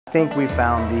I think we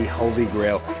found the holy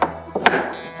grail.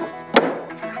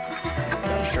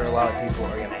 I'm sure a lot of people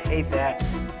are gonna hate that.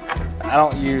 I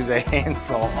don't use a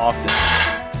handsaw often.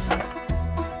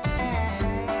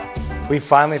 We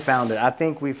finally found it. I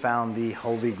think we found the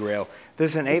holy grail.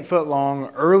 This is an 8-foot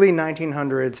long, early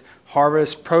 1900s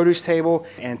harvest produce table.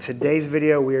 And today's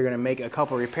video, we are gonna make a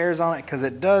couple repairs on it because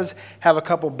it does have a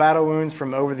couple battle wounds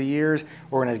from over the years.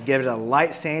 We're gonna give it a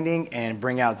light sanding and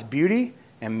bring out its beauty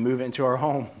and move it into our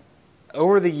home.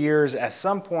 Over the years, at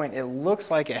some point, it looks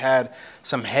like it had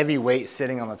some heavy weight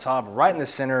sitting on the top, right in the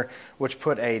center, which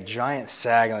put a giant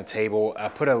sag on the table. I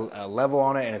put a level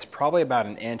on it, and it's probably about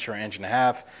an inch or an inch and a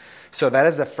half. So that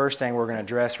is the first thing we're gonna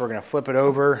address. We're gonna flip it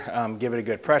over, give it a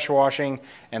good pressure washing,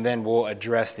 and then we'll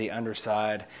address the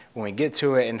underside when we get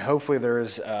to it. And hopefully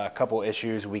there's a couple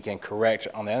issues we can correct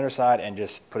on the underside and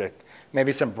just put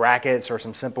maybe some brackets or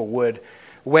some simple wood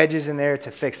wedges in there to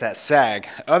fix that sag.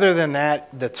 Other than that,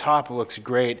 the top looks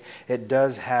great. It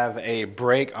does have a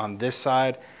break on this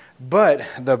side, but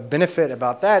the benefit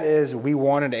about that is we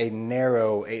wanted a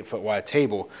narrow 8-foot wide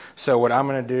table. So what I'm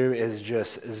gonna do is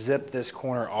just zip this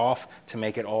corner off to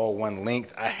make it all one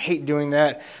length. I hate doing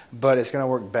that, but it's gonna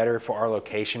work better for our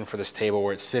location for this table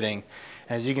where it's sitting.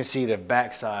 As you can see, the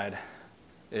back side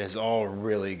is all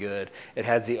really good. It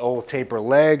has the old taper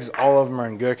legs. All of them are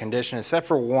in good condition, except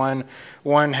for one.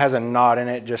 One has a knot in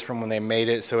it just from when they made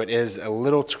it, so it is a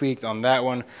little tweaked on that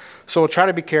one. So we'll try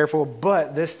to be careful,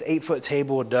 but this 8-foot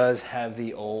table does have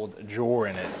the old drawer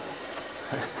in it.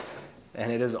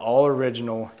 And it is all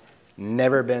original,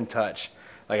 never been touched.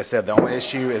 Like I said, the only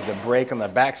issue is the break on the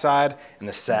back side and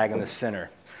the sag in the center.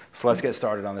 So let's get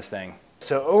started on this thing.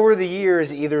 So over the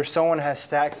years, either someone has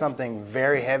stacked something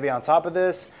very heavy on top of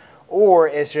this, or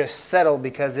it's just settled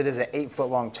because it is an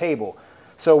 8-foot long table.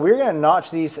 So we're gonna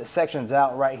notch these sections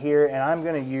out right here, and I'm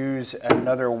gonna use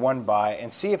another 1x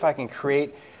and see if I can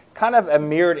create kind of a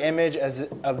mirrored image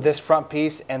of this front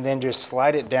piece, and then just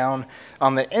slide it down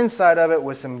on the inside of it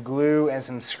with some glue and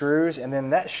some screws, and then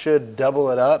that should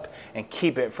double it up and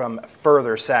keep it from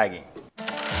further sagging.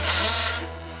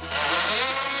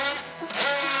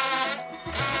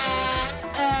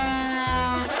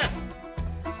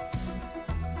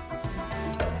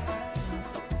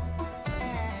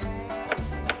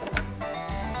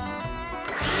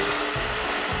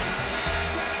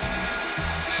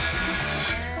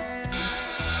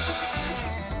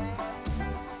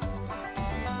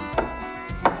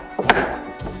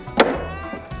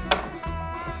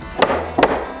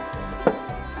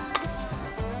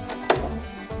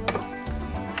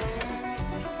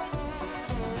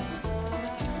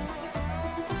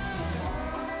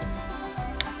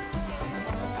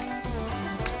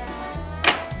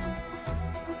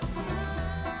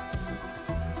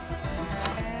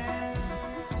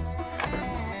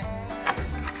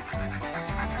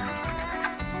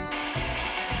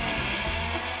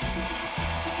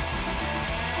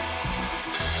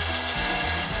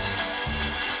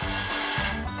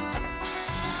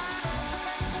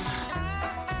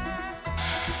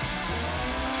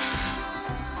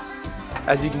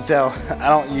 As you can tell, I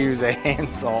don't use a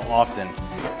handsaw often.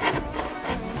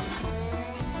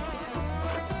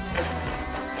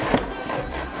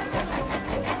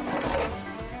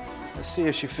 Let's see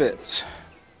if she fits.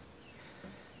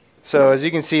 So as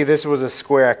you can see, this was a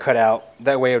square I cut out.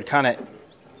 That way it would kind of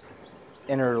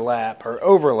interlap or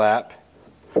overlap.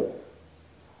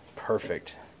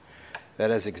 Perfect.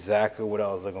 That is exactly what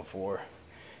I was looking for.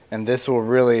 And this will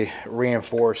really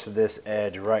reinforce this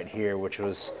edge right here, which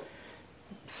was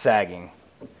sagging.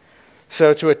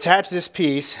 So to attach this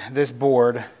piece, this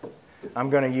board, I'm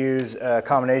going to use a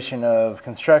combination of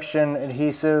construction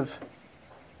adhesive,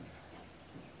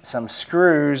 some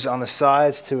screws on the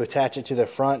sides to attach it to the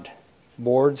front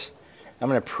boards. I'm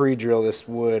going to pre-drill this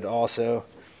wood also.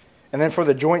 And then for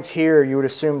the joints here, you would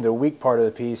assume the weak part of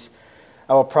the piece,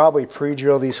 I will probably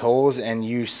pre-drill these holes and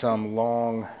use some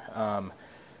long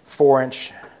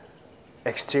 4-inch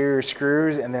exterior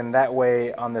screws, and then that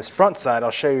way on this front side,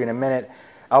 I'll show you in a minute,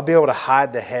 I'll be able to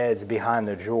hide the heads behind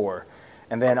the drawer.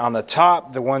 And then on the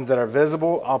top, the ones that are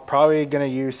visible, I'll probably gonna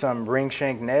use some ring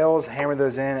shank nails, hammer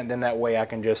those in, and then that way I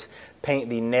can just paint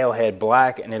the nail head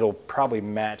black, and it'll probably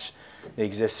match the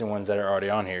existing ones that are already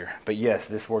on here. But yes,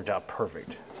 this worked out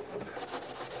perfect.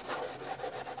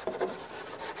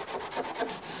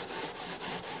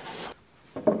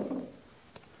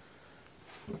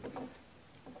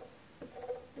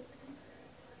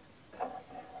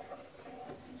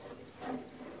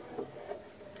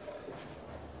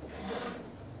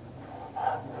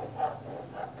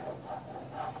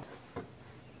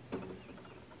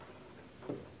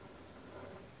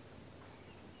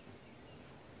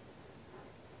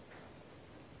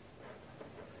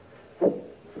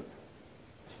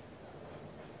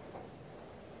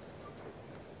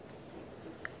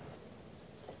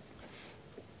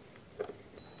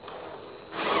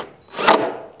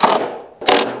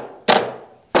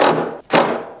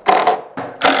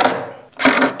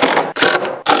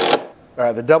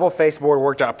 The double face board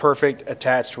worked out perfect,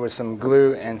 attached with some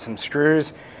glue and some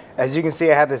screws. As you can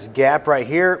see, I have this gap right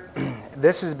here.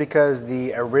 This is because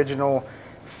the original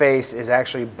face is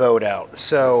actually bowed out.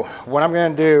 So what I'm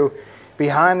gonna do,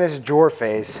 behind this drawer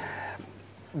face,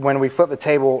 when we flip the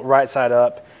table right side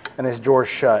up and this drawer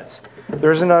shuts,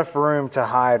 there's enough room to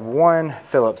hide one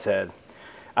Phillips head.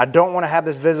 I don't want to have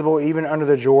this visible even under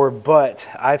the drawer, but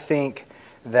I think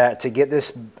that to get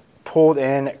this pulled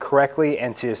in correctly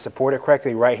and to support it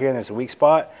correctly right here in this weak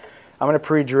spot, I'm going to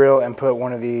pre-drill and put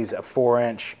one of these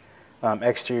 4-inch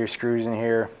exterior screws in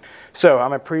here. So I'm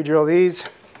going to pre-drill these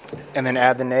and then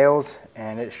add the nails,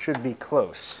 and it should be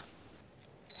close.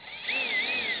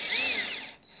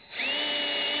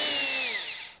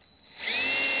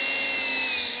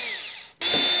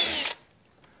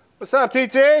 What's up,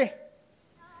 TT?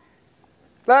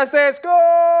 Last day of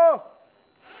school!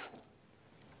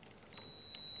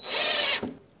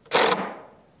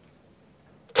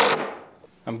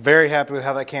 I'm very happy with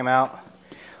how that came out.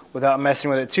 Without messing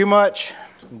with it too much,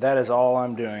 that is all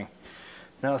I'm doing.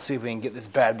 Now let's see if we can get this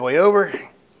bad boy over,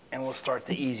 and we'll start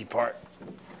the easy part.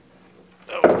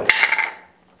 Oh.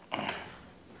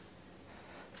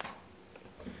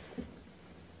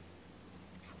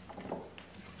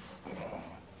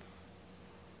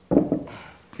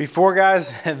 Before,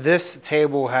 guys, this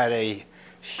table had a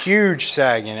huge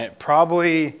sag in it,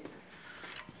 probably,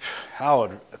 I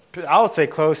would say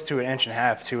close to 1.5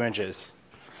 inches, 2 inches.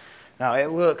 Now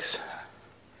it looks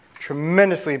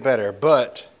tremendously better,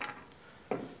 but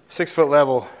 6 foot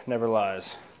level never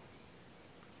lies.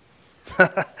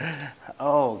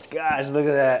 Oh gosh, look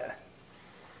at that.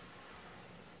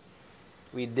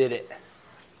 We did it.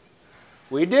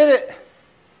 We did it.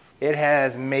 It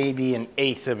has maybe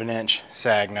 1/8 of an inch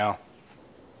sag now.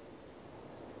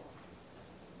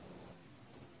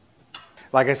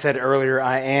 Like I said earlier,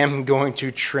 I am going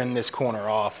to trim this corner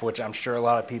off, which I'm sure a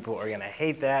lot of people are gonna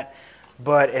hate that,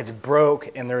 but it's broke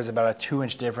and there's about a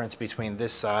 2-inch difference between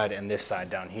this side and this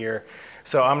side down here.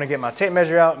 So I'm gonna get my tape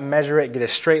measure out, measure it, get a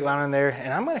straight line in there,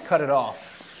 and I'm gonna cut it off.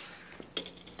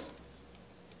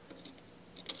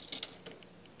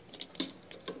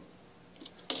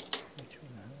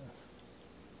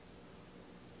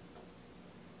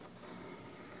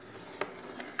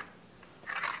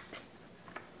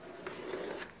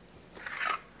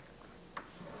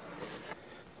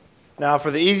 Now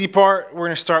for the easy part, we're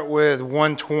gonna start with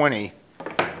 120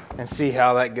 and see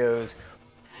how that goes.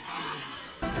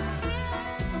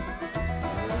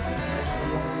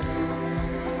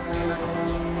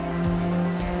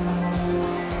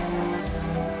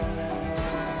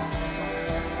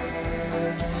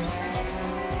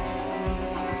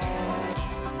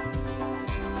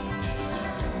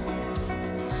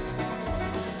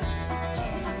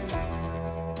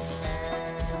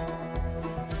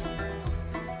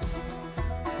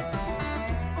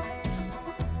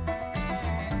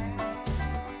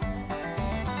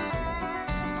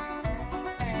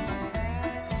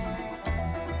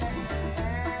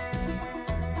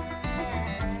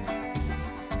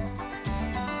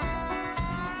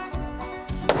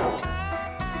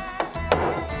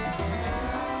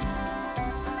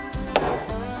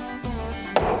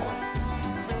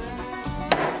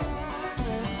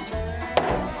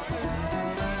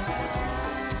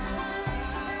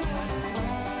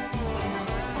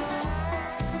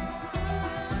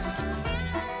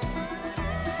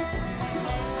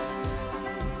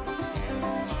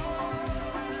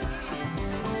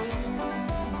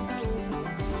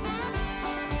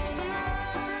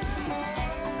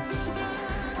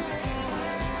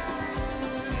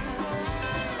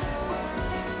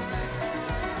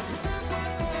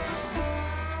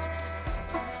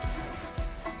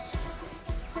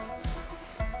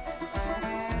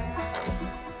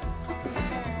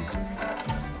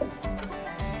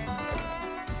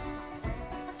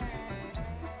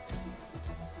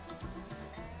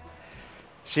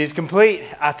 She's complete.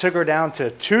 I took her down to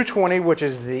 220, which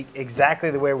is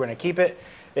exactly the way we're gonna keep it.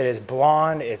 It is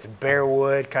blonde, it's bare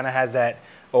wood, kind of has that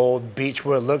old beech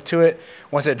wood look to it.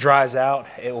 Once it dries out,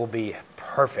 it will be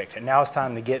perfect. And now it's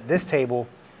time to get this table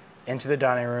into the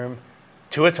dining room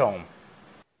to its home.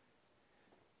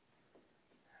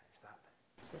 Stop.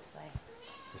 This way.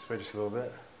 This way just a little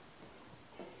bit?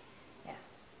 Yeah.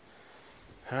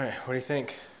 All right, what do you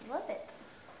think? Love it.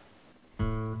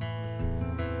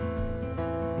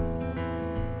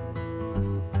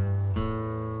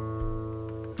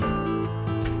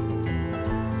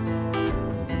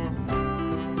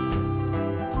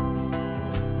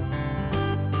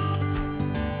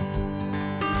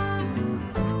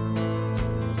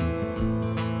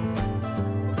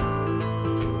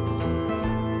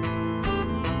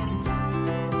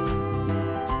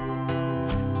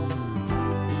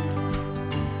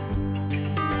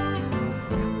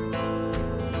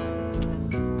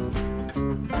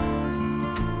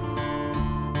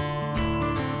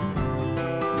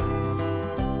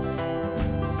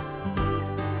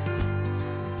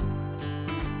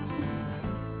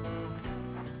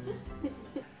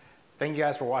 Thank you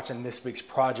guys for watching this week's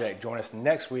project. Join us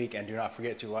next week, and do not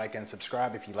forget to like and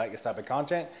subscribe if you like this type of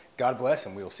content. God bless,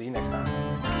 and we will see you next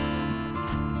time.